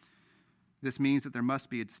 This means that there must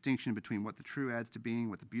be a distinction between what the true adds to being,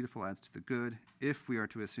 what the beautiful adds to the good, if we are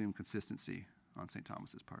to assume consistency on St.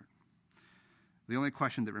 Thomas's part. The only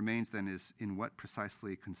question that remains then is in what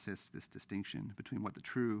precisely consists this distinction between what the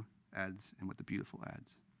true adds and what the beautiful adds.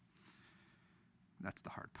 That's the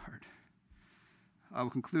hard part. I will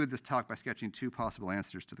conclude this talk by sketching two possible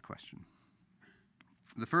answers to the question.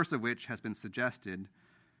 The first of which has been suggested,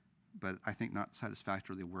 but I think not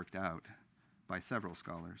satisfactorily worked out by several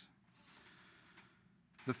scholars.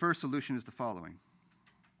 The first solution is the following.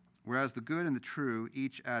 Whereas the good and the true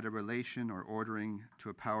each add a relation or ordering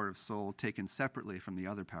to a power of soul taken separately from the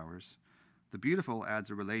other powers, the beautiful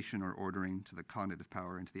adds a relation or ordering to the cognitive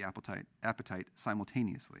power and to the appetite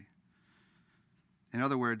simultaneously. In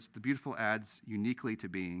other words, the beautiful adds uniquely to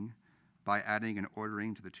being by adding an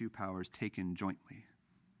ordering to the two powers taken jointly.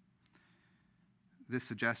 This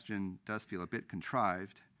suggestion does feel a bit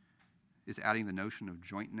contrived. Is adding the notion of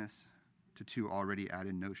jointness to two already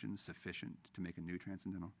added notions sufficient to make a new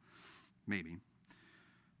transcendental? Maybe.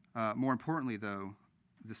 More importantly, though,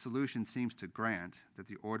 the solution seems to grant that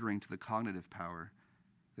the ordering to the cognitive power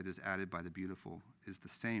that is added by the beautiful is the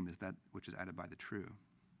same as that which is added by the true.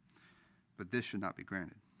 But this should not be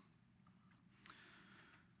granted,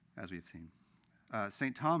 as we've seen.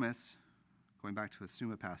 St. Thomas, going back to a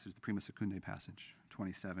Summa passage, the Prima Secundae passage,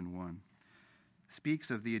 27:1,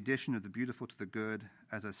 speaks of the addition of the beautiful to the good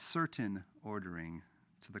as a certain ordering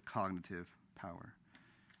to the cognitive power.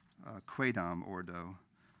 Quaedam ordo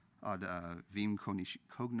ad vim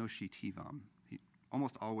cognoscitivam.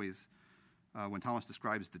 Almost always, when Thomas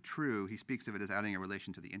describes the true, he speaks of it as adding a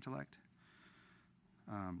relation to the intellect.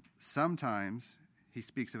 Sometimes he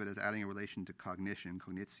speaks of it as adding a relation to cognition,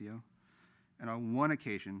 cognitio. And on one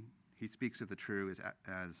occasion, he speaks of the true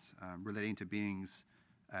as relating to beings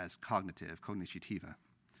as cognitive, cognoscitiva.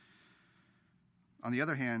 On the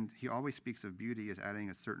other hand, he always speaks of beauty as adding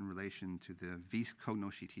a certain relation to the vis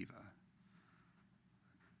cognoscitiva.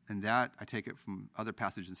 And that, I take it from other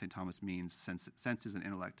passages in St. Thomas, means senses and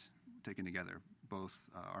intellect taken together. Both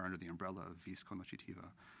are under the umbrella of vis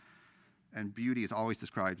cognoscitiva. And beauty is always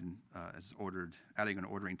described as ordered, adding an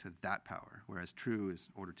ordering to that power, whereas true is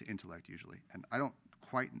ordered to intellect usually. And I don't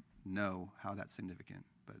quite know how that's significant,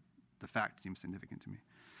 but the fact seems significant to me.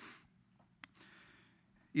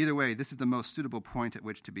 Either way, this is the most suitable point at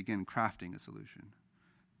which to begin crafting a solution,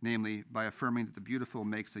 namely by affirming that the beautiful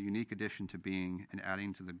makes a unique addition to being and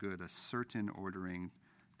adding to the good a certain ordering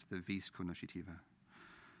to the vis cognoscitiva.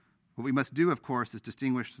 What we must do, of course, is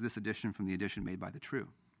distinguish this addition from the addition made by the true.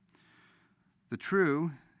 The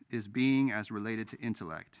true is being as related to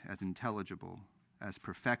intellect, as intelligible, as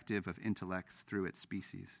perfective of intellects through its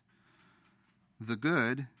species. The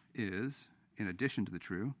good is, in addition to the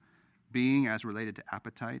true, being as related to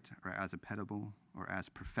appetite, or as appetible, or as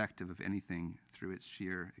perfective of anything through its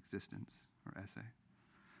sheer existence, or esse.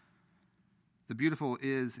 The beautiful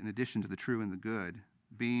is, in addition to the true and the good,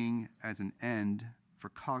 being as an end for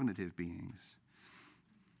cognitive beings,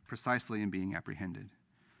 precisely in being apprehended.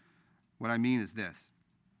 What I mean is this.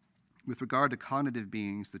 With regard to cognitive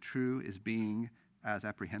beings, the true is being as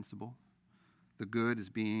apprehensible, the good is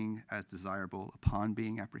being as desirable upon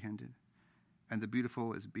being apprehended, and the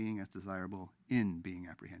beautiful is being as desirable in being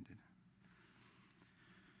apprehended.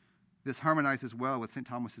 This harmonizes well with St.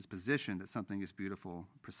 Thomas's position that something is beautiful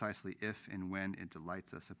precisely if and when it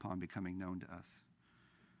delights us upon becoming known to us.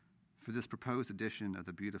 For this proposed addition of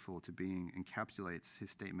the beautiful to being encapsulates his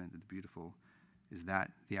statement that the beautiful is that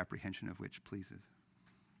the apprehension of which pleases.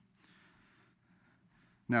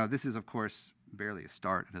 Now, this is, of course, barely a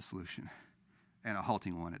start at a solution, and a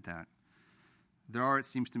halting one at that. There are, it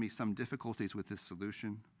seems to me, some difficulties with this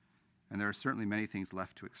solution, and there are certainly many things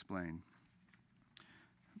left to explain.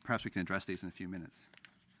 Perhaps we can address these in a few minutes.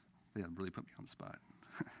 They really put me on the spot.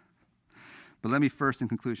 But let me first, in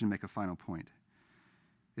conclusion, make a final point.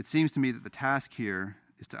 It seems to me that the task here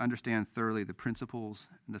is to understand thoroughly the principles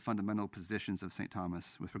and the fundamental positions of St.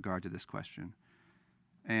 Thomas with regard to this question,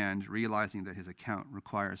 and realizing that his account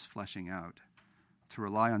requires fleshing out, to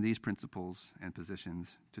rely on these principles and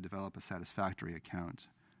positions to develop a satisfactory account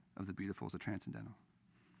of the beautiful as a transcendental.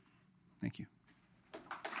 Thank you.